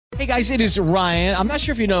Hey guys, it is Ryan. I'm not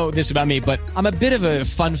sure if you know this about me, but I'm a bit of a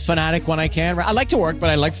fun fanatic when I can. I like to work,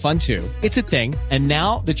 but I like fun too. It's a thing. And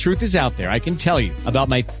now the truth is out there. I can tell you about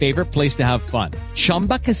my favorite place to have fun.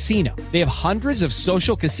 Chumba Casino. They have hundreds of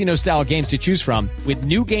social casino style games to choose from with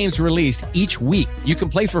new games released each week. You can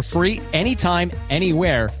play for free anytime,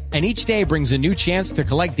 anywhere. And each day brings a new chance to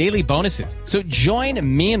collect daily bonuses. So join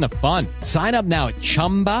me in the fun. Sign up now at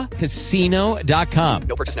ChumbaCasino.com.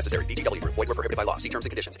 No purchase necessary. VGW Group. Void where prohibited by law. See terms and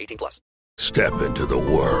conditions. 18+. Step into the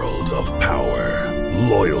world of power,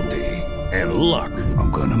 loyalty, and luck.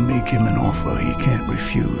 I'm gonna make him an offer he can't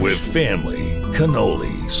refuse. With family,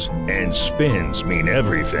 cannolis, and spins mean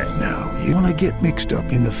everything. Now, you wanna get mixed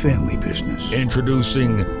up in the family business.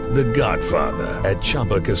 Introducing The Godfather at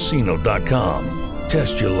ChumbaCasino.com.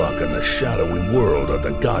 Test your luck in the shadowy world of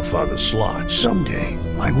The Godfather slot. Someday,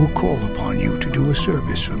 I will call upon you to do a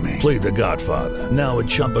service for me. Play The Godfather now at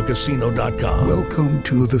ChumbaCasino.com. Welcome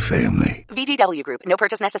to the family. VGW Group. No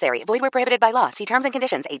purchase necessary. Void where prohibited by law. See terms and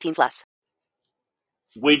conditions. 18+.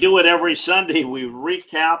 We do it every Sunday. We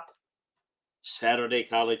recap Saturday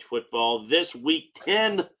college football. This week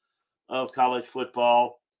 10 of college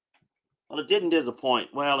football. Well, it didn't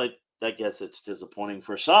disappoint. Well, I guess it's disappointing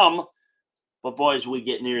for some. But, boys, we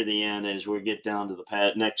get near the end as we get down to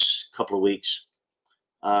the next couple of weeks,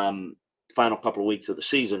 final couple of weeks of the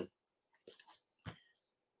season.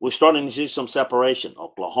 We're starting to see some separation.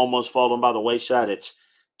 Oklahoma's fallen by the wayside. It's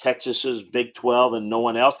Texas's Big 12 and no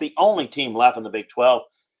one else. The only team left in the Big 12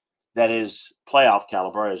 that is playoff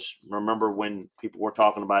caliber is, remember when people were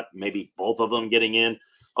talking about maybe both of them getting in?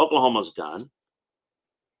 Oklahoma's done.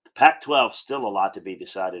 The Pac-12 still a lot to be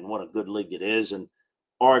decided, and what a good league it is, and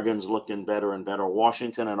Oregon's looking better and better.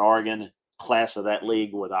 Washington and Oregon, class of that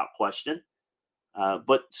league without question.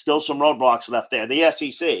 But still some roadblocks left there. The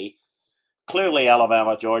SEC, clearly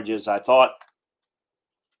Alabama, Georgia, as I thought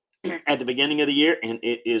at the beginning of the year, and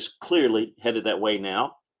it is clearly headed that way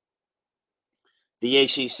now. The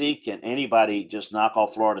ACC, can anybody just knock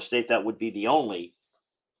off Florida State? That would be the only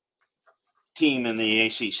team in the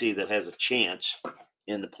ACC that has a chance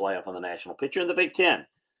in the playoff on the national picture. In the Big Ten,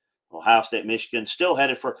 Ohio State, Michigan, still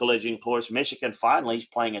headed for a collision course. Michigan finally is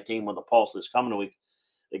playing a team with a pulse this coming week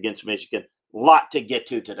against Michigan. A lot to get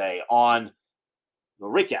to today on the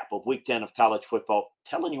recap of Week 10 of college football,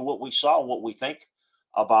 telling you what we saw, what we think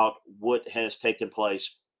about what has taken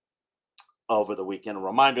place over the weekend. A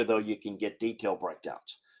reminder, though, you can get detailed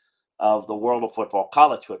breakdowns of the world of football,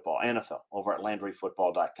 college football, NFL, over at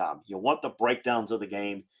LandryFootball.com. You want the breakdowns of the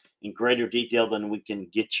game in greater detail than we can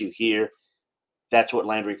get you here. That's what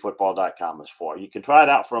LandryFootball.com is for. You can try it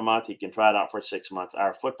out for a month. You can try it out for 6 months.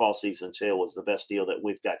 Our football season sale was the best deal that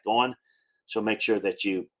we've got going. So make sure that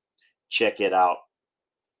you check it out.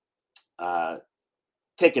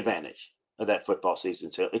 Take advantage of that football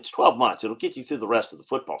season sale. It's 12 months. It'll get you through the rest of the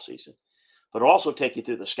football season. But it'll also take you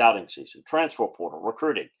through the scouting season, transfer portal,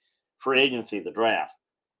 recruiting, free agency, the draft,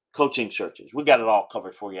 coaching searches. We got it all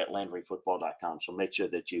covered for you at LandryFootball.com. So make sure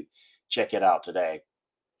that you check it out today.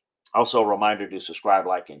 Also, a reminder to subscribe,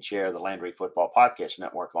 like, and share the Landry Football Podcast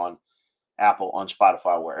Network on Apple, on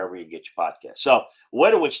Spotify, wherever you get your podcast. So where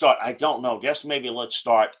do we start? I don't know. Guess maybe let's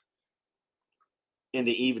start in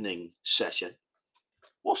the evening session.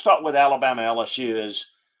 We'll start with Alabama LSU.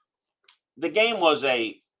 The game was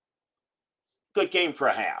a good game for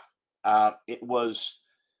a half. It was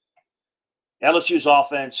LSU's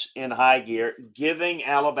offense in high gear, giving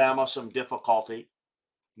Alabama some difficulty,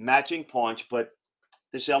 matching points, but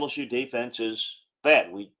this LSU defense is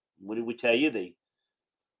bad. What did we tell you?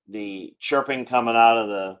 The chirping coming out of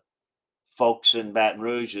the folks in Baton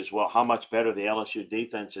Rouge is, well, how much better the LSU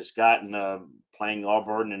defense has gotten playing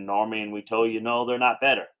Auburn and Army, and we told you, no, they're not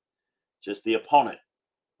better. Just the opponent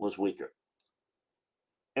was weaker.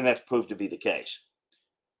 And that proved to be the case.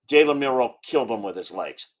 Jalen Milroe killed them with his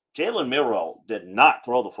legs. Jalen Milroe did not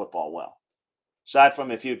throw the football well. Aside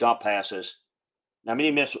from a few dump passes, I mean,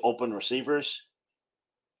 he missed open receivers.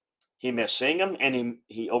 He missed seeing them, and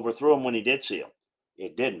he overthrew them when he did see them.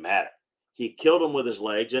 It didn't matter. He killed them with his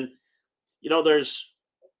legs. And, there's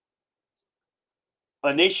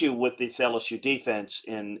an issue with this LSU defense,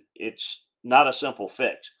 and it's not a simple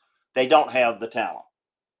fix. They don't have the talent.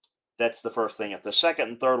 That's the first thing. At the second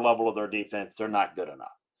and third level of their defense, they're not good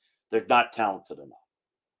enough. They're not talented enough.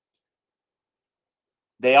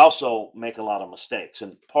 They also make a lot of mistakes.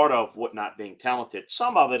 And part of what not being talented,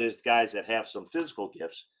 some of it is guys that have some physical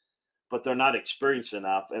gifts, but they're not experienced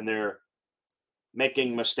enough, and they're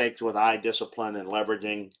making mistakes with eye discipline and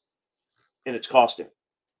leveraging, and it's costing.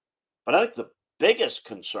 But I think the biggest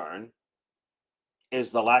concern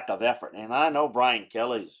is the lack of effort. And I know Brian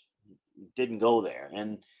Kelly didn't go there,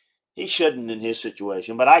 and He shouldn't in his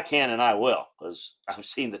situation, but I can and I will because I've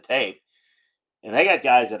seen the tape. And they got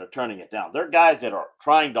guys that are turning it down. They're guys that are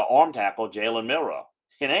trying to arm tackle Jalen Milrow.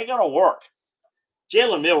 It ain't going to work.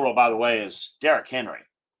 Jalen Milrow, by the way, is Derrick Henry,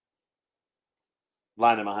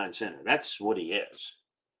 lining behind center. That's what he is.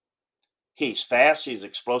 He's fast, he's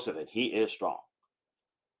explosive, and he is strong.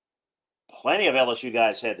 Plenty of LSU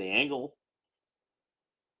guys had the angle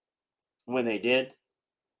when they did.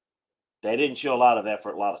 They didn't show a lot of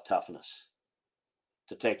effort, a lot of toughness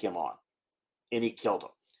to take him on. And he killed him.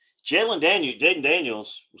 Jaden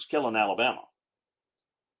Daniels was killing Alabama.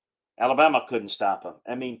 Alabama couldn't stop him.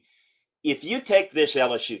 I mean, if you take this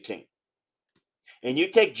LSU team and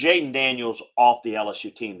you take Jaden Daniels off the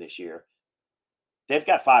LSU team this year, they've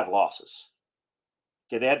got 5 losses.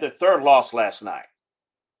 Okay, they had their 3rd loss last night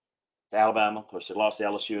to Alabama. Of course, they lost to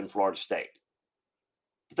LSU and Florida State.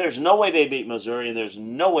 But there's no way they beat Missouri, and there's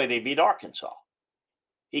no way they beat Arkansas.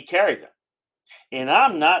 He carried them. And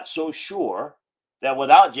I'm not so sure that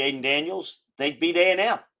without Jaden Daniels, they'd beat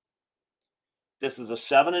A&M. This is a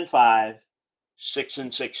 7-5,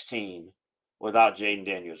 6-6 team without Jaden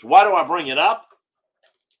Daniels. Why do I bring it up?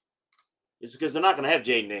 It's because they're not going to have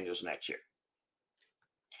Jaden Daniels next year.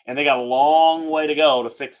 And they got a long way to go to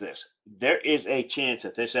fix this. There is a chance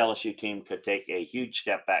that this LSU team could take a huge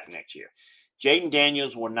step back next year. Jaden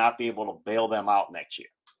Daniels will not be able to bail them out next year.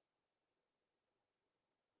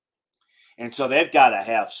 And so they've got to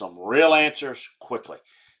have some real answers quickly,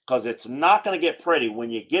 because it's not going to get pretty when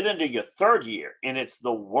you get into your 3rd year and it's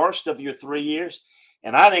the worst of your 3 years.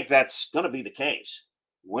 And I think that's going to be the case.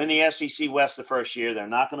 Win the SEC West the first year. They're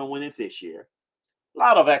not going to win it this year. A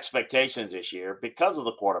lot of expectations this year because of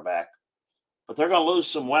the quarterback, but they're going to lose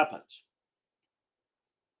some weapons.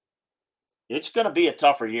 It's going to be a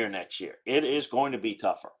tougher year next year. It is going to be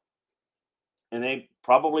tougher. And they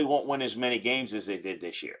probably won't win as many games as they did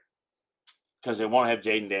this year because they won't have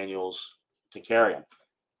Jaden Daniels to carry them.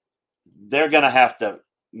 They're going to have to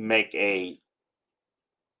make a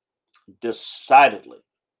decidedly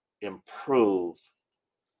improved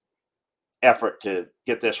effort to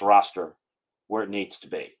get this roster where it needs to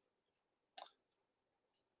be.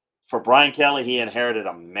 For Brian Kelly, he inherited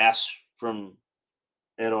a mess from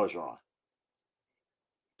Ed Orgeron.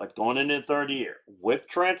 But going into the 3rd year, with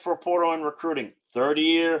transfer portal and recruiting, 3rd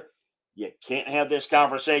year, you can't have this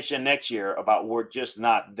conversation next year about we're just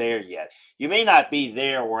not there yet. You may not be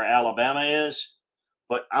there where Alabama is,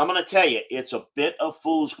 but I'm going to tell you, it's a bit of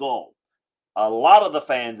fool's gold. A lot of the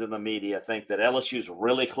fans in the media think that LSU's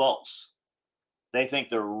really close. They think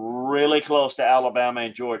they're really close to Alabama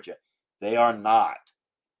and Georgia. They are not.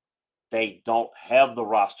 They don't have the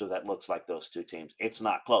roster that looks like those two teams. It's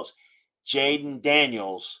not close. Jaden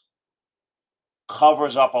Daniels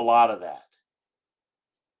covers up a lot of that.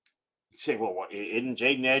 You say, well, isn't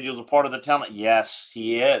Jaden Daniels a part of the talent? Yes,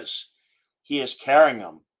 he is. He is carrying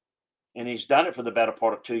them, and he's done it for the better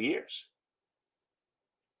part of 2 years.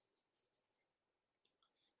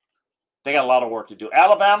 They got a lot of work to do.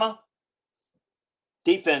 Alabama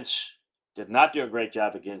defense did not do a great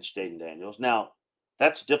job against Jaden Daniels. Now,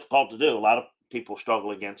 that's difficult to do. A lot of people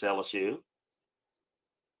struggle against LSU.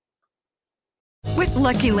 With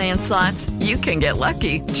Lucky Land Slots, you can get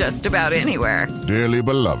lucky just about anywhere. Dearly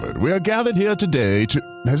beloved, we are gathered here today to...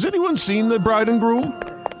 Has anyone seen the bride and groom?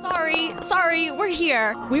 Sorry, we're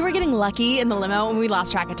here. We were getting lucky in the limo and we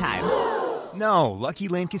lost track of time. No, Lucky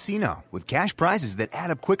Land Casino, with cash prizes that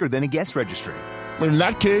add up quicker than a guest registry. In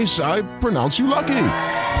that case, I pronounce you lucky.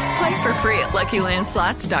 Play for free at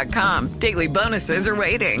LuckyLandSlots.com. Daily bonuses are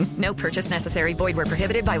waiting. No purchase necessary. Void where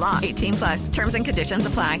prohibited by law. 18+. Terms and conditions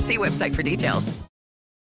apply. See website for details.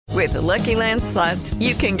 With the Lucky Land Slots,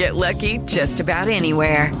 you can get lucky just about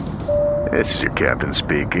anywhere. This is your captain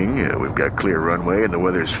speaking. We've got clear runway and the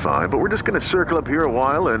weather's fine, but we're just going to circle up here a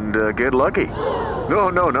while and get lucky.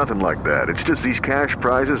 No, nothing like that. It's just these cash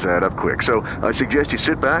prizes add up quick. So I suggest you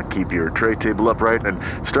sit back, keep your tray table upright, and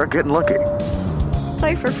start getting lucky.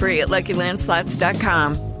 Play for free at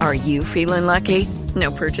LuckyLandSlots.com. Are you feeling lucky?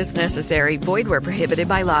 No purchase necessary. Void where prohibited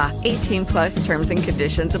by law. 18+ terms and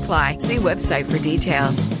conditions apply. See website for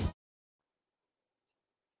details.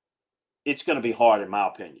 It's going to be hard, in my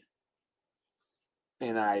opinion.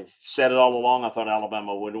 And I've said it all along. I thought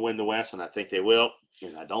Alabama would win the West, and I think they will.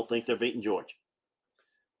 And I don't think they're beating Georgia.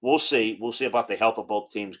 We'll see. We'll see about the health of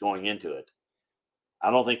both teams going into it. I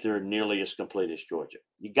don't think they're nearly as complete as Georgia.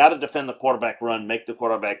 You got to defend the quarterback run, make the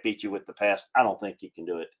quarterback beat you with the pass. I don't think you can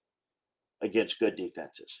do it against good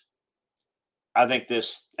defenses. I think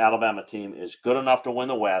this Alabama team is good enough to win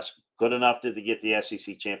the West, good enough to get the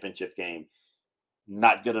SEC championship game,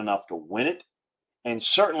 not good enough to win it. And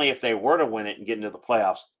certainly if they were to win it and get into the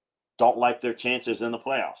playoffs, don't like their chances in the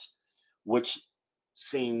playoffs, which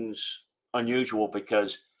seems unusual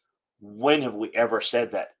because when have we ever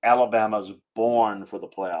said that? Alabama's born for the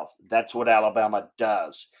playoffs. That's what Alabama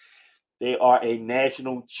does. They are a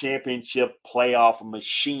national championship playoff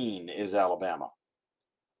machine, is Alabama.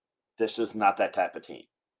 This is not that type of team.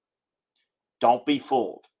 Don't be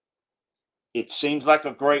fooled. It seems like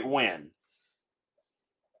a great win.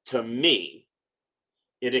 To me,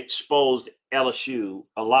 it exposed LSU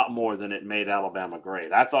a lot more than it made Alabama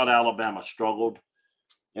great. I thought Alabama struggled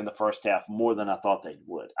in the first half more than I thought they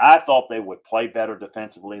would. I thought they would play better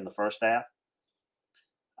defensively in the first half.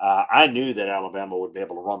 I knew that Alabama would be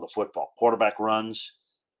able to run the football, quarterback runs,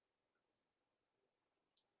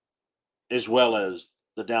 as well as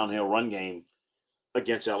the downhill run game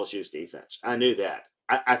against LSU's defense. I knew that.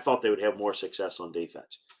 I thought they would have more success on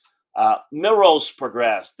defense. Milroe's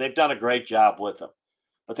progressed. They've done a great job with him.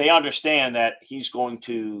 But they understand that he's going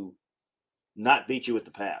to not beat you with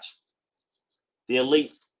the pass. The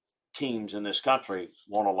elite teams in this country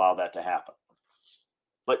won't allow that to happen.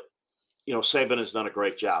 But, Saban has done a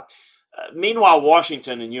great job. Meanwhile,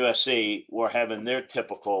 Washington and USC were having their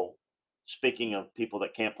typical, speaking of people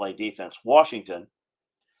that can't play defense, Washington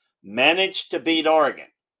managed to beat Oregon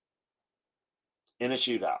in a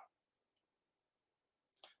shootout.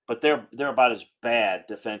 But they're about as bad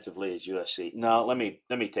defensively as USC. No, let me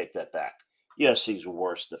take that back. USC's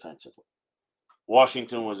worse defensively.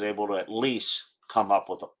 Washington was able to at least come up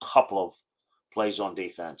with a couple of plays on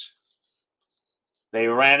defense. They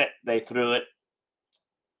ran it. They threw it.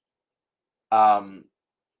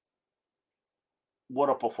 What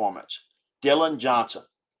a performance. Dylan Johnson,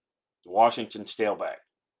 Washington's tailback.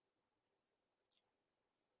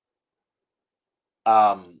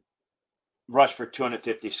 Rushed for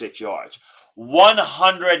 256 yards.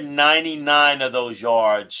 199 of those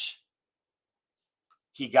yards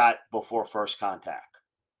he got before first contact.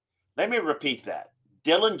 Let me repeat that.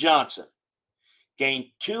 Dylan Johnson gained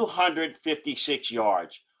 256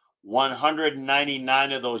 yards.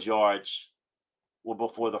 199 of those yards were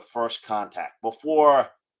before the first contact, before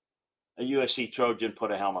a USC Trojan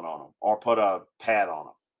put a helmet on him or put a pad on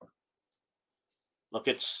him. Look,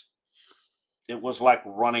 it was like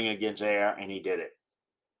running against air, and he did it.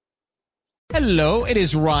 Hello, it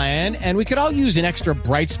is Ryan, and we could all use an extra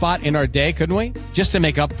bright spot in our day, couldn't we? Just to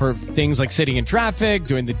make up for things like sitting in traffic,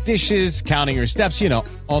 doing the dishes, counting your steps,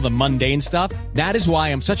 all the mundane stuff. That is why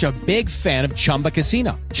I'm such a big fan of Chumba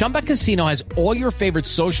Casino. Chumba Casino has all your favorite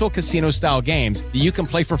social casino-style games that you can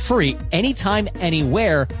play for free anytime,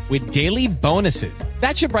 anywhere with daily bonuses.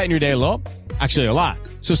 That should brighten your day a little. Actually, a lot.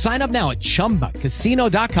 So sign up now at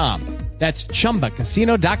ChumbaCasino.com. That's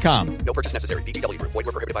ChumbaCasino.com. No purchase necessary. VGW Group. Void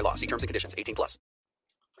where prohibited by law. See terms and conditions. 18+.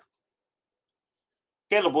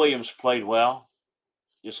 Caleb Williams played well.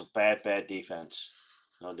 Just a bad defense.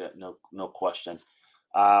 No question.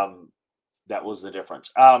 That was the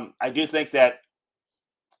difference. I do think that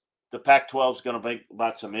the Pac-12 is going to bring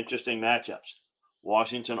about some interesting matchups.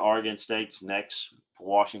 Washington, Oregon State's next.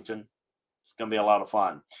 Washington. It's going to be a lot of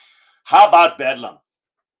fun. How about Bedlam?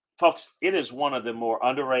 Folks, it is one of the more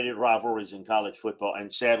underrated rivalries in college football,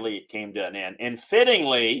 and sadly it came to an end. And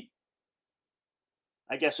fittingly,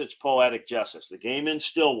 I guess it's poetic justice. The game in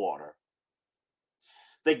Stillwater.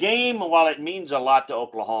 The game, while it means a lot to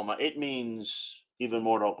Oklahoma, it means even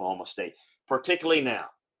more to Oklahoma State, particularly now.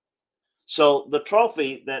 So the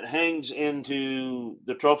trophy that hangs into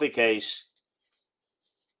the trophy case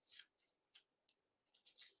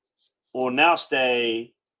will now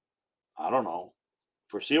stay,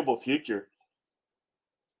 foreseeable future,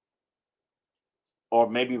 or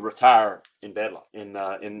maybe retire in Bedlam,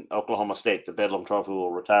 in Oklahoma State. The Bedlam Trophy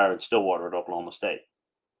will retire in Stillwater at Oklahoma State.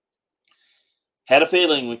 Had a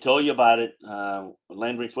feeling, we told you about it,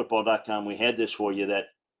 LandryFootball.com, we had this for you, that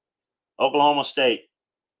Oklahoma State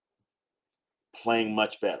playing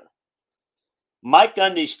much better. Mike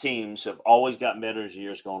Gundy's teams have always gotten better as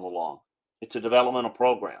years going along. It's a developmental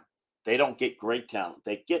program. They don't get great talent.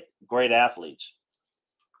 They get great athletes.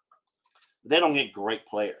 They don't get great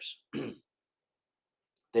players.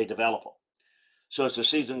 They develop them. So as the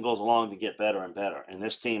season goes along, they get better and better. And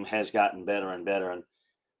this team has gotten better and better. And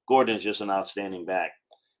Gordon is just an outstanding back.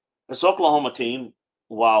 This Oklahoma team,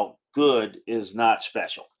 while good, is not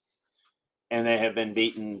special. And they have been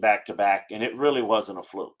beaten back-to-back. And it really wasn't a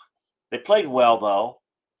fluke. They played well, though.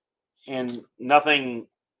 And nothing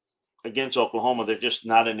against Oklahoma. They're just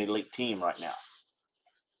not an elite team right now.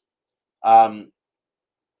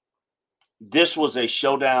 This was a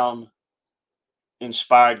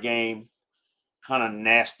showdown-inspired game, kind of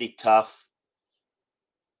nasty, tough.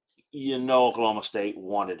 Oklahoma State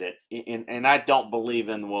wanted it. And I don't believe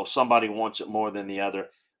in, well, somebody wants it more than the other.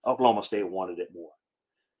 Oklahoma State wanted it more.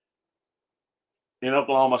 And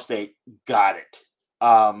Oklahoma State got it.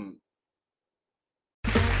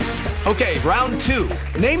 Okay, round 2.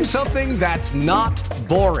 Name something that's not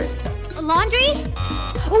boring. A laundry?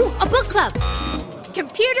 Ooh, a book club.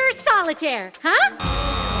 Computer solitaire, huh?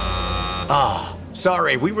 Ah,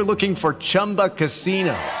 sorry, we were looking for Chumba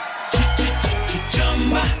Casino.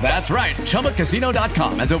 That's right,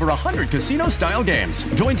 ChumbaCasino.com has over 100 casino-style games.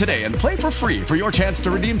 Join today and play for free for your chance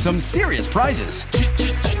to redeem some serious prizes.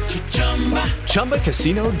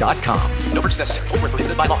 ChumbaCasino.com. No purchase necessary. Void where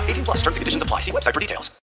prohibited by law. 18 plus terms and conditions apply. See website for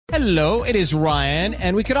details. Hello, it is Ryan,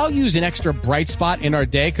 and we could all use an extra bright spot in our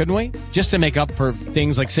day, couldn't we? Just to make up for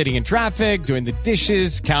things like sitting in traffic, doing the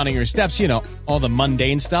dishes, counting your steps, all the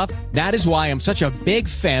mundane stuff. That is why I'm such a big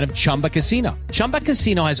fan of Chumba Casino. Chumba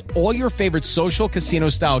Casino has all your favorite social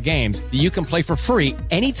casino-style games that you can play for free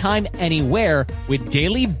anytime, anywhere with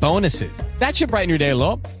daily bonuses. That should brighten your day a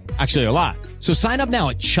little. Actually, a lot. So sign up now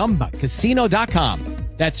at ChumbaCasino.com.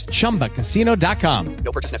 That's ChumbaCasino.com.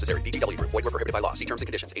 No purchase necessary. VGW Group. Void where prohibited by law. See terms and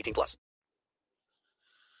conditions. 18 plus.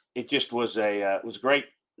 It just was a great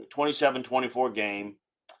 27-24 game.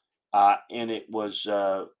 And it was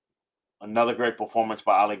another great performance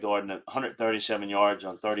by Ollie Gordon at 137 yards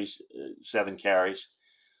on 37 carries.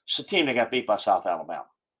 It's a team that got beat by South Alabama.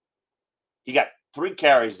 He got 3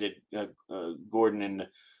 carries that Gordon in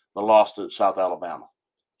the loss to South Alabama.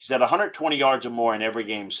 He's had 120 yards or more in every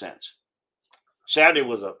game since. Saturday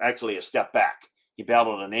was actually a step back. He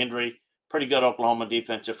battled an injury. Pretty good Oklahoma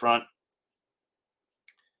defensive front.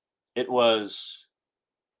 It was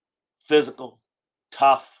physical,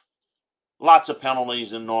 tough, lots of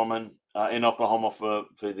penalties in Norman, in Oklahoma for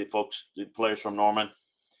the players from Norman.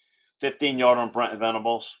 15-yard on Brent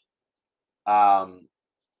Venables.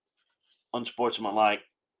 Unsportsmanlike.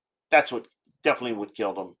 That's what definitely would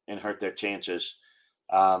kill them and hurt their chances.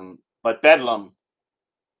 But Bedlam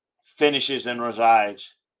finishes and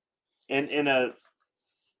resides in a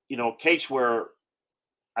case where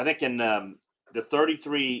I think in the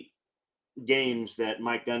 33 games that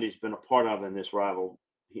Mike Gundy's been a part of in this rival,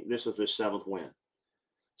 this was his 7th win.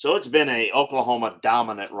 So it's been a Oklahoma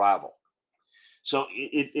dominant rival. So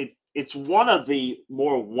it's one of the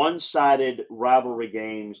more one-sided rivalry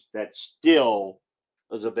games that still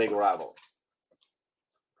is a big rivalry.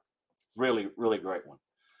 Really, really great one.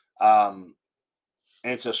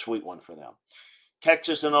 And it's a sweet one for them.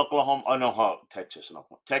 Texas and Oklahoma. Texas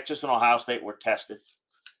and Ohio State were tested.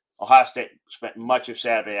 Ohio State spent much of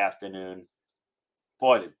Saturday afternoon.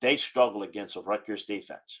 Boy, did they struggle against the Rutgers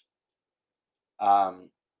defense.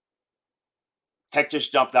 Texas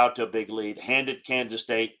jumped out to a big lead, handed Kansas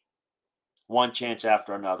State one chance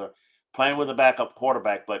after another, playing with a backup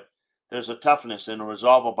quarterback. But there's a toughness and a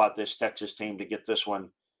resolve about this Texas team to get this one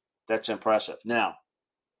that's impressive. Now,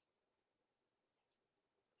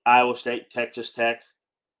 Iowa State, Texas Tech,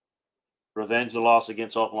 revenge the loss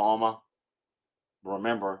against Oklahoma.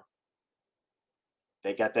 Remember,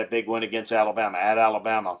 they got that big win against Alabama, at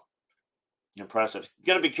Alabama. Impressive.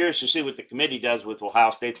 Going to be curious to see what the committee does with Ohio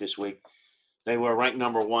State this week. They were ranked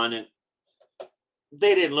number 1, and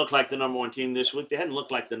they didn't look like the number 1 team this week. They hadn't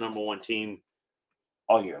looked like the number 1 team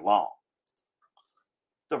all year long.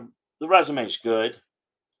 The resume is good.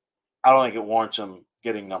 I don't think it warrants them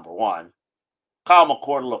getting number 1. Kyle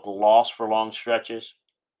McCord looked lost for long stretches.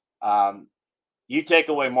 You take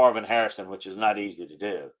away Marvin Harrison, which is not easy to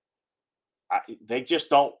do. They just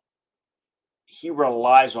don't. He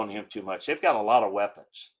relies on him too much. They've got a lot of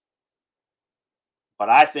weapons. But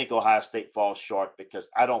I think Ohio State falls short because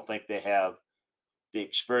I don't think they have the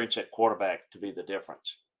experience at quarterback to be the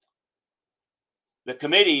difference. The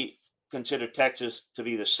committee considered Texas to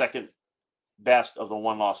be the second best of the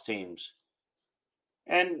one-loss teams.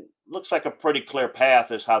 And looks like a pretty clear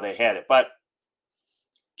path is how they had it. But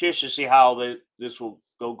curious to see how this will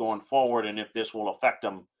go going forward and if this will affect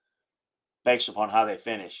them based upon how they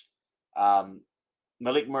finish.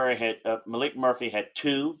 Malik Murphy had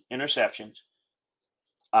 2 interceptions.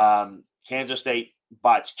 Kansas State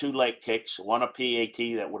botched 2 late kicks, 1 a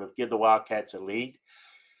PAT that would have given the Wildcats a lead.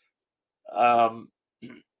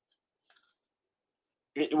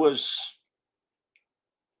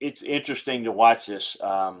 It's interesting to watch this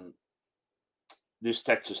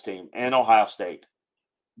Texas team and Ohio State.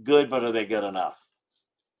 Good, but are they good enough?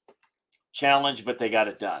 Challenge, but they got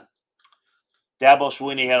it done. Dabo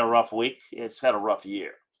Swinney had a rough week. It's had a rough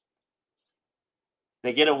year.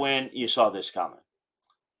 They get a win. You saw this coming.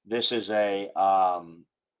 This is a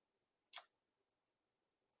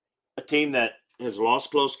team that has lost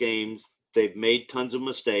close games. They've made tons of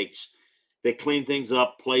mistakes. They cleaned things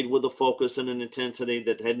up, played with a focus and an intensity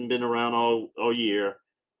that hadn't been around all year,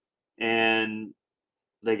 and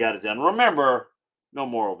they got it done. Remember, no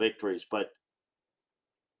moral victories, but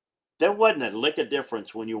there wasn't a lick of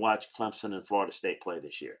difference when you watch Clemson and Florida State play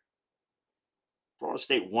this year. Florida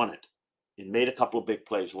State won it and made a couple of big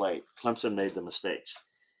plays late. Clemson made the mistakes.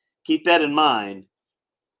 Keep that in mind.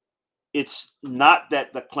 It's not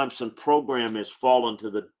that the Clemson program has fallen to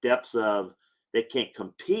the depths of they can't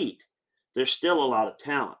compete. There's still a lot of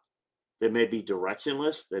talent. They may be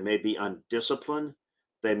directionless. They may be undisciplined.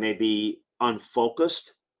 They may be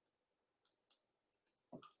unfocused.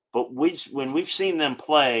 But when we've seen them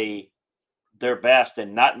play their best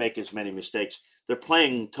and not make as many mistakes, they're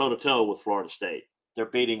playing toe-to-toe with Florida State. They're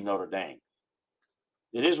beating Notre Dame.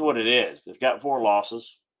 It is what it is. They've got 4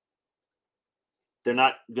 losses. They're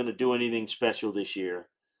not going to do anything special this year.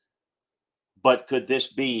 But could this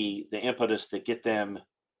be the impetus to get them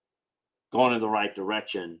going in the right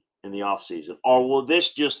direction in the offseason? Or will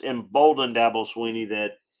this just embolden Dabo Swinney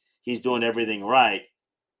that he's doing everything right,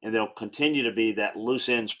 and they'll continue to be that loose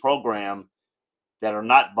ends program that are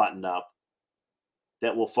not buttoned up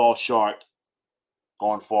that will fall short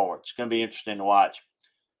going forward? It's going to be interesting to watch.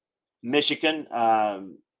 Michigan,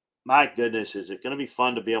 my goodness, is it going to be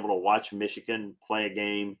fun to be able to watch Michigan play a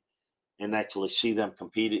game and actually see them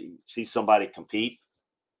compete, see somebody compete?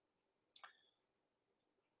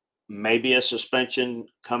 Maybe a suspension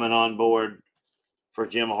coming on board for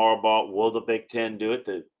Jim Harbaugh. Will the Big Ten do it?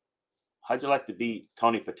 How'd you like to be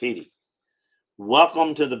Tony Petitti?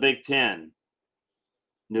 Welcome to the Big Ten,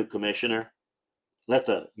 new commissioner. Let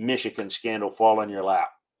the Michigan scandal fall in your lap.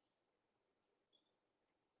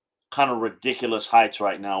 Kind of ridiculous heights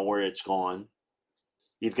right now where it's gone.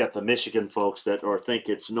 You've got the Michigan folks that think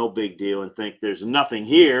it's no big deal and think there's nothing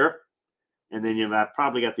here. And then you've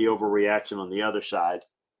probably got the overreaction on the other side.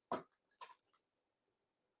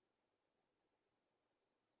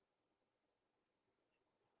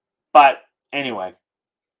 But anyway,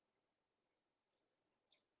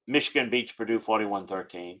 Michigan beats Purdue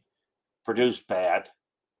 41-13. Purdue's bad.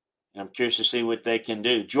 And I'm curious to see what they can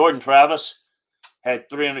do. Jordan Travis had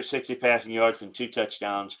 360 passing yards and 2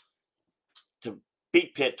 touchdowns to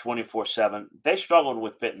beat Pitt 24-7. They struggled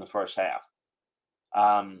with Pitt in the first half.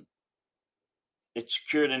 It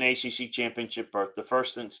secured an ACC championship berth, the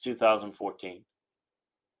first since 2014.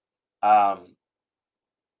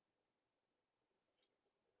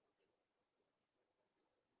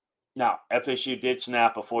 Now, FSU did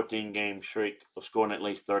snap a 14-game streak of scoring at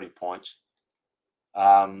least 30 points.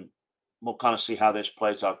 We'll kind of see how this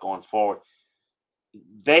plays out going forward.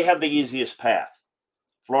 They have the easiest path.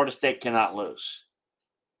 Florida State cannot lose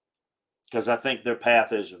because I think their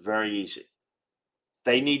path is very easy.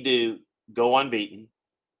 They need to go unbeaten.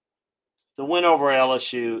 The win over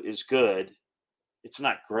LSU is good. It's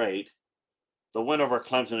not great. The win over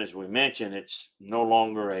Clemson, as we mentioned, it's no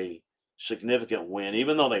longer a significant win,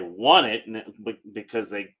 even though they won it because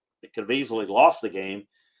they could have easily lost the game.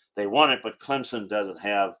 They won it, but Clemson doesn't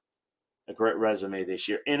have a great resume this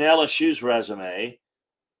year. In LSU's resume,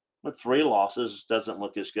 with 3 losses, doesn't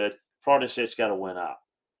look as good. Florida State's got to win out.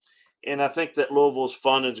 And I think that Louisville's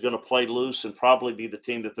fun is going to play loose and probably be the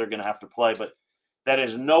team that they're going to have to play, but that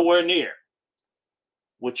is nowhere near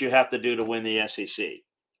what you have to do to win the SEC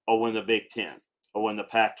or win the Big Ten or win the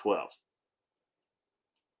Pac-12.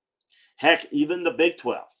 Heck, even the Big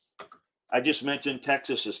 12. I just mentioned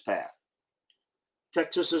Texas's path.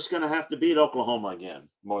 Texas is going to have to beat Oklahoma again,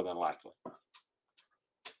 more than likely.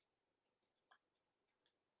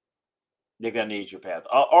 They're going to need your path.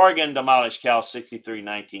 Oregon demolished Cal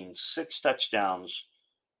 63-19, 6 touchdowns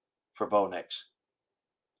for Bo Nix.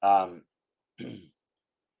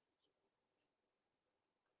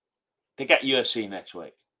 They got USC next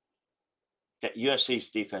week. Got USC's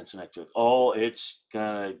defense next week. Oh, it's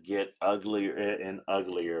going to get uglier and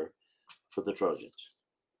uglier for the Trojans.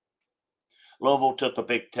 Louisville took a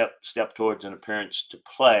big step towards an appearance to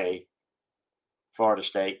play Florida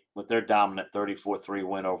State with their dominant 34-3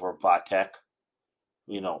 win over Vitek.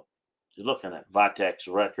 You know, you're looking at Vitek's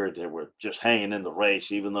record. They were just hanging in the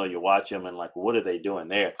race, even though you watch them and like, what are they doing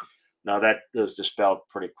there? Now, that was dispelled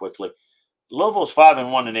pretty quickly. Louisville's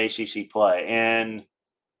 5-1 in ACC play, and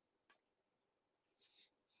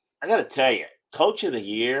I got to tell you, Coach of the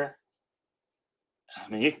Year, I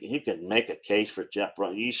mean, you can make a case for Jeff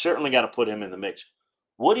Bron. You certainly got to put him in the mix.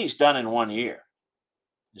 What he's done in 1 year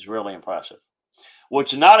is really impressive.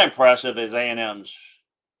 What's not impressive is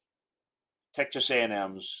Texas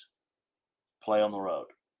A&M's play on the road.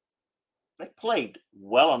 They played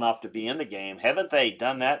well enough to be in the game. Haven't they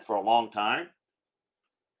done that for a long time?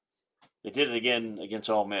 They did it again against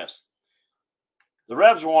Ole Miss. The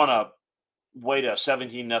Rebs were on a way to a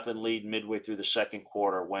 17-0 lead midway through the second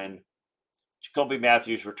quarter when Jacoby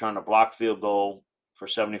Matthews returned a blocked field goal for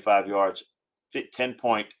 75 yards,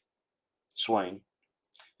 10-point swing.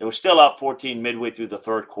 It was still up 14 midway through the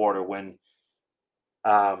third quarter when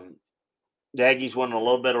the Aggies went on a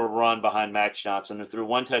little bit of a run behind Max Johnson, who threw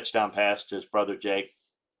one touchdown pass to his brother Jake.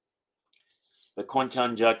 But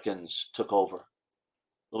Quinton Judkins took over.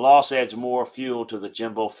 The loss adds more fuel to the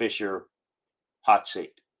Jimbo Fisher hot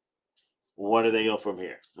seat. Where do they go from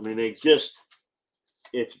here? I mean,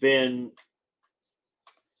 it's been,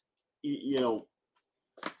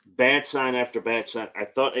 bad sign after bad sign. I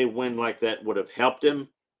thought a win like that would have helped him.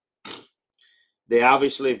 They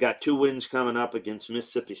obviously have got 2 wins coming up against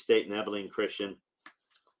Mississippi State and Abilene Christian.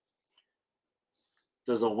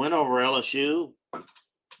 Does a win over LSU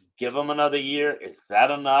give them another year? Is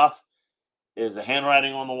that enough? Is the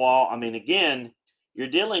handwriting on the wall? I mean, again, you're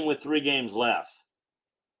dealing with 3 games left.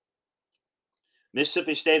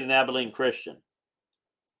 Mississippi State and Abilene Christian.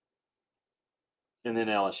 And then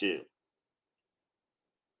LSU.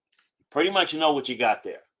 Pretty much know what you got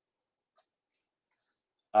there.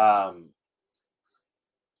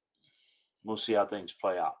 We'll see how things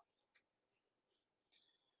play out.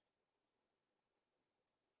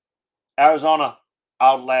 Arizona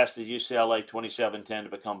outlasted UCLA 27-10 to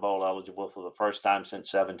become bowl eligible for the first time since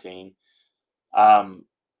 17. I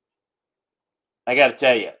got to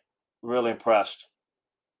tell you, really impressed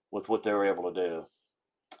with what they were able to do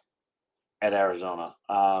at Arizona.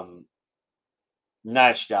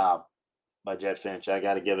 Nice job by Jed Finch. I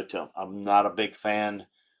got to give it to him. I'm not a big fan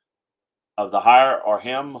of the hire or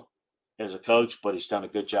him as a coach, but he's done a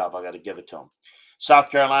good job. I got to give it to him.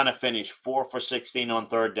 South Carolina finished 4 for 16 on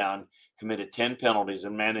third down, committed 10 penalties,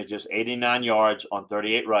 and manages 89 yards on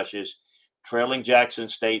 38 rushes, trailing Jackson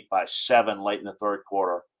State by 7 late in the third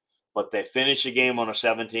quarter. But they finished the game on a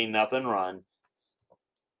 17-0 run,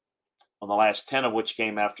 on the last 10 of which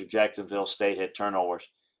came after Jacksonville State had turnovers.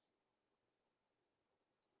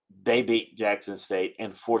 They beat Jackson State,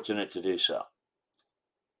 and fortunate to do so.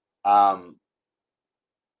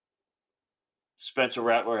 Spencer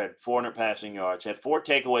Rattler had 400 passing yards, had 4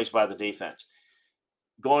 takeaways by the defense.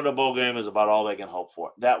 Going to a bowl game is about all they can hope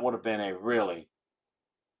for. That would have been a really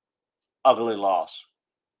ugly loss.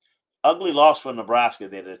 Ugly loss for Nebraska.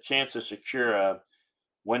 They had a chance to secure a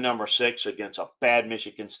win number 6 against a bad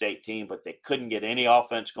Michigan State team, but they couldn't get any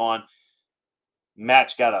offense going.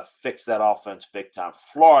 Matt's got to fix that offense big time.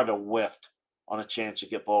 Florida whiffed on a chance to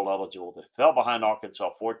get bowl eligible. They fell behind Arkansas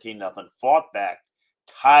 14-0, fought back,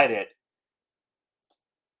 tied it.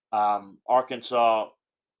 Arkansas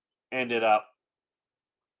ended up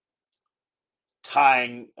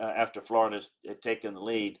tying after Florida had taken the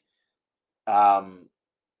lead.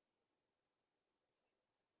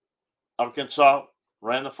 Arkansas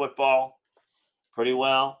ran the football pretty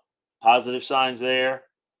well. Positive signs there.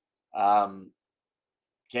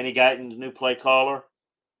 Kenny Guyton's new play caller.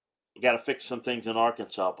 You got to fix some things in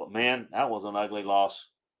Arkansas. But, man, that was an ugly loss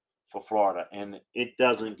for Florida. And it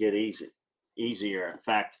doesn't get easier. In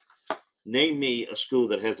fact, name me a school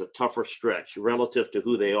that has a tougher stretch relative to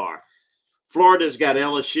who they are. Florida's got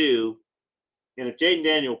LSU. And if Jaden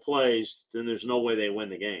Daniel plays, then there's no way they win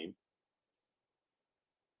the game.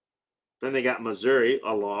 Then they got Missouri,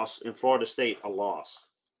 a loss, and Florida State, a loss.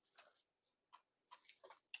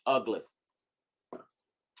 Ugly.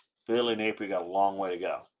 Billy Napier got a long way to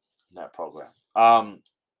go in that program.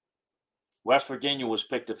 West Virginia was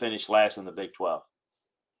picked to finish last in the Big 12.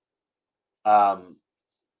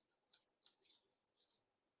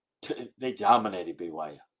 They dominated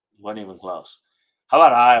BYU. Wasn't even close. How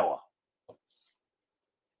about Iowa?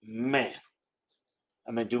 Man.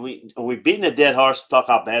 I mean, are we beating a dead horse to talk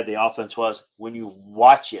how bad the offense was? When you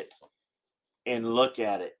watch it and look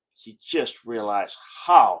at it, you just realize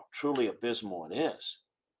how truly abysmal it is.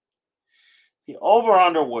 The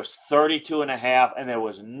over-under was 32.5, and there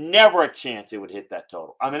was never a chance it would hit that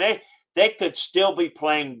total. I mean, they could still be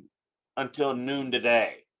playing until noon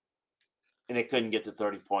today, and they couldn't get to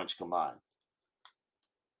 30 points combined.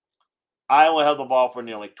 Iowa held the ball for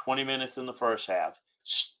nearly 20 minutes in the first half,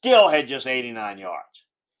 still had just 89 yards.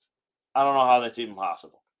 I don't know how that's even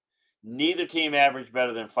possible. Neither team averaged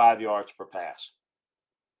better than 5 yards per pass.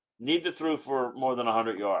 Neither threw for more than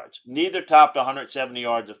 100 yards. Neither topped 170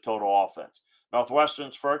 yards of total offense.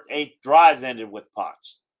 Northwestern's first 8 drives ended with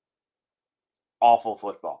punts. Awful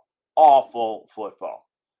football. Awful football.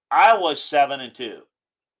 Iowa's 7-2.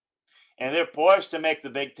 And they're poised to make the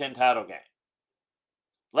Big Ten title game.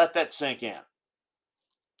 Let that sink in.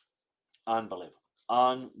 Unbelievable.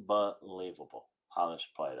 Unbelievable how this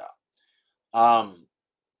played out. Iowa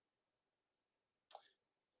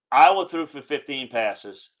threw for 15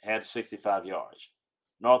 passes, had 65 yards.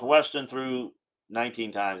 Northwestern threw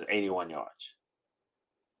 19 times, 81 yards.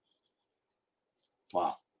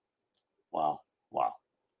 Wow.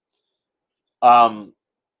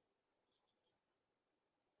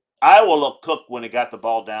 Iowa looked cooked when it got the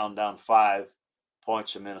ball down 5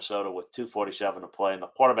 points to Minnesota with 2:47 to play, and the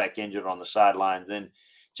quarterback injured on the sidelines. Then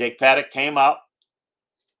Jake Paddock came out,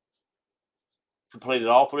 completed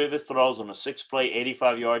all 3 of his throws on a 6-play,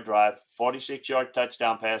 85-yard drive, 46-yard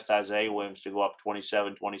touchdown pass to Isaiah Williams to go up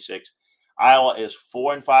 27-26. Iowa is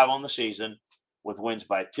 4-5 on the season with wins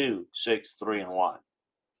by 2, 6, 3, and 1.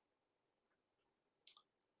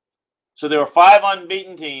 So there were 5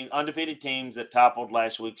 undefeated teams that toppled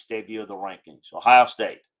last week's debut of the rankings. Ohio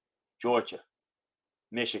State, Georgia,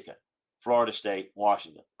 Michigan, Florida State,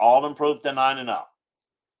 Washington. All improved to 9-0.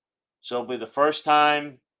 So it'll be the first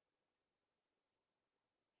time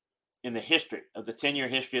in the history of the 10-year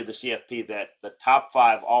history of the CFP that the top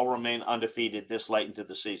 5 all remain undefeated this late into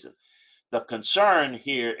the season. The concern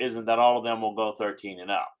here isn't that all of them will go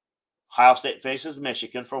 13-0. Ohio State faces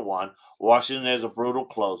Michigan for one. Washington has a brutal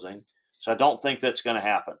closing. So I don't think that's going to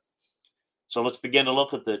happen. So let's begin to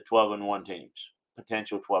look at the 12-1 teams,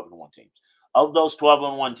 potential 12-1 teams. Of those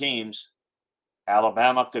 12-1 teams,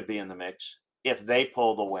 Alabama could be in the mix if they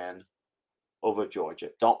pull the win over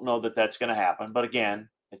Georgia. Don't know that that's going to happen, but again,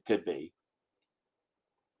 it could be.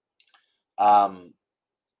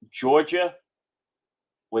 Georgia,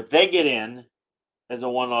 would they get in as a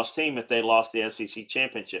one-loss team if they lost the SEC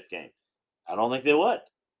championship game? I don't think they would.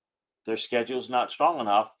 Their schedule's not strong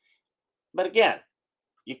enough. But again,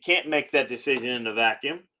 you can't make that decision in a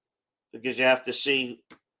vacuum because you have to see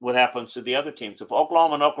what happens to the other teams. If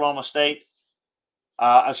Oklahoma and Oklahoma State,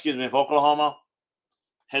 if Oklahoma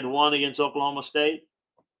had won against Oklahoma State,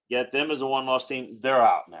 get them as a one-loss team, they're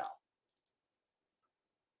out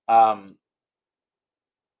now.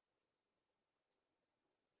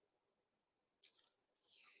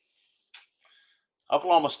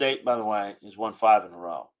 Oklahoma State, by the way, has won 5 in a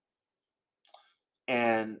row.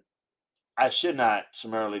 And I should not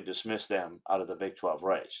summarily dismiss them out of the Big 12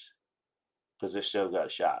 race because they still got a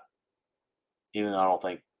shot, even though I don't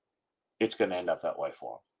think it's going to end up that way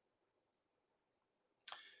for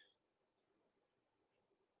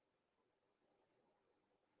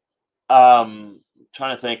them.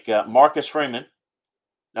 Trying to think. Marcus Freeman,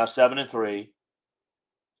 now 7-3,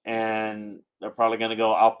 and they're probably going to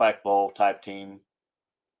go Outback Bowl type team.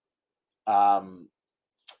 I'm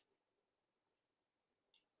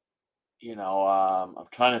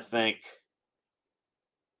trying to think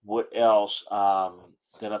what else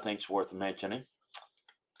that I think is worth mentioning.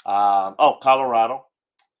 Colorado.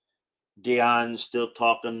 Deion's still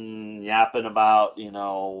yapping about,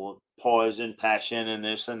 poison, passion, and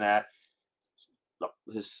this and that. Look,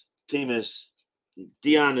 his team it's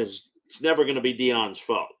never going to be Deion's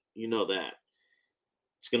fault. You know that.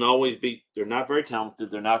 It's going to always be, they're not very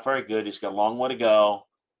talented. They're not very good. He's got a long way to go.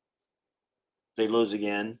 They lose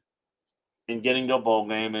again. And getting to a bowl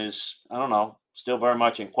game is, I don't know, still very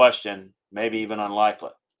much in question, maybe even unlikely.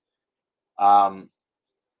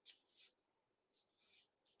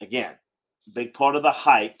 Again, big part of the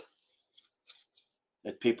hype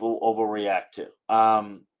that people overreact to.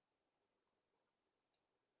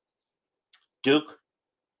 Duke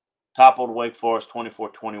toppled Wake Forest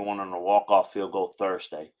 24-21 on a walk-off field goal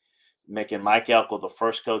Thursday, making Mike Elko the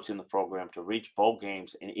first coach in the program to reach bowl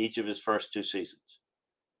games in each of his first 2 seasons.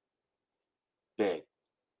 Big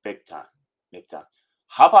time.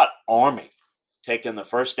 How about Army taking the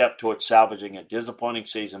first step towards salvaging a disappointing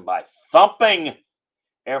season by thumping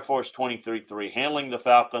Air Force 23-3, handling the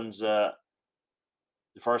Falcons the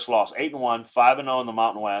first loss, 8-1, 5-0 in the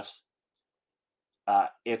Mountain West.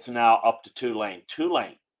 It's now up to Tulane.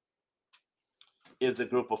 Tulane is the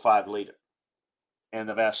Group of 5 leader and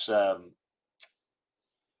the best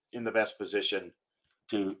in the best position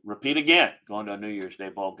to repeat again, going to a New Year's Day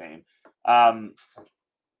bowl game.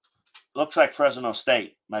 Looks like Fresno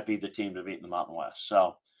State might be the team to beat in the Mountain West.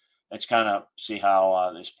 So let's kind of see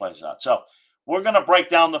how this plays out. So we're going to break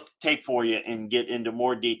down the tape for you and get into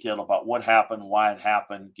more detail about what happened, why it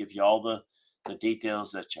happened, give you all the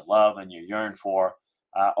details that you love and you yearn for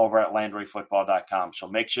over at LandryFootball.com. So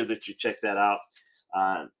make sure that you check that out.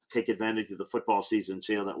 Take advantage of the football season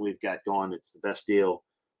sale that we've got going. It's the best deal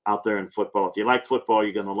out there in football. If you like football,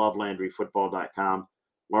 you're going to love LandryFootball.com.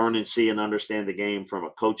 Learn and see and understand the game from a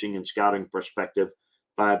coaching and scouting perspective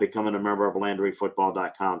by becoming a member of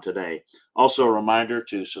LandryFootball.com today. Also, a reminder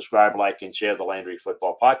to subscribe, like, and share the Landry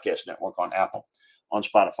Football Podcast Network on Apple, on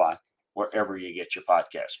Spotify, wherever you get your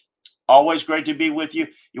podcasts. Always great to be with you.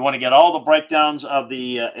 You want to get all the breakdowns of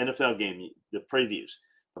the NFL game, the previews,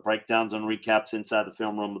 the breakdowns and recaps inside the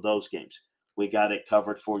film room of those games. We got it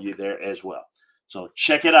covered for you there as well. So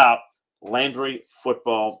check it out,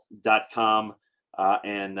 LandryFootball.com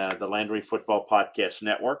and the Landry Football Podcast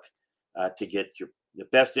Network to get the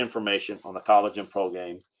best information on the college and pro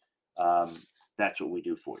game. That's what we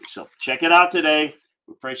do for you. So check it out today.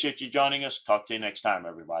 We appreciate you joining us. Talk to you next time,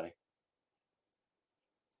 everybody.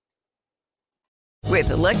 With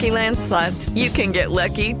the Lucky Land Slots, you can get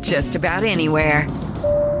lucky just about anywhere.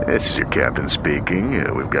 This is your captain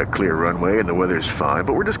speaking. We've got clear runway and the weather's fine,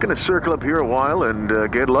 but we're just going to circle up here a while and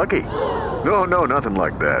get lucky. No, nothing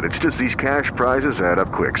like that. It's just these cash prizes add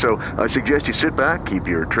up quick. So I suggest you sit back, keep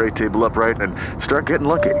your tray table upright, and start getting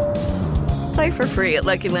lucky. Play for free at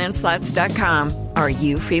LuckyLandSlots.com. Are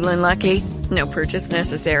you feeling lucky? No purchase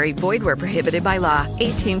necessary. Void where prohibited by law.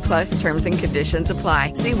 18+ terms and conditions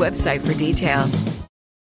apply. See website for details.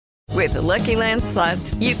 With the Lucky Land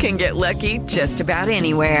Slots, you can get lucky just about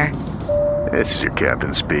anywhere. This is your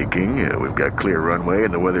captain speaking. We've got clear runway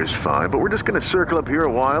and the weather's fine, but we're just going to circle up here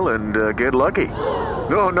a while and get lucky.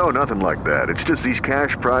 No, nothing like that. It's just these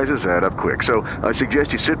cash prizes add up quick. So I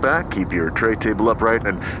suggest you sit back, keep your tray table upright,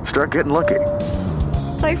 and start getting lucky.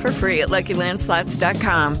 Play for free at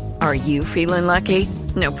LuckyLandSlots.com. Are you feeling lucky?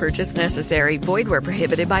 No purchase necessary. Void where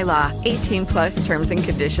prohibited by law. 18+ terms and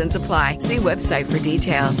conditions apply. See website for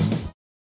details.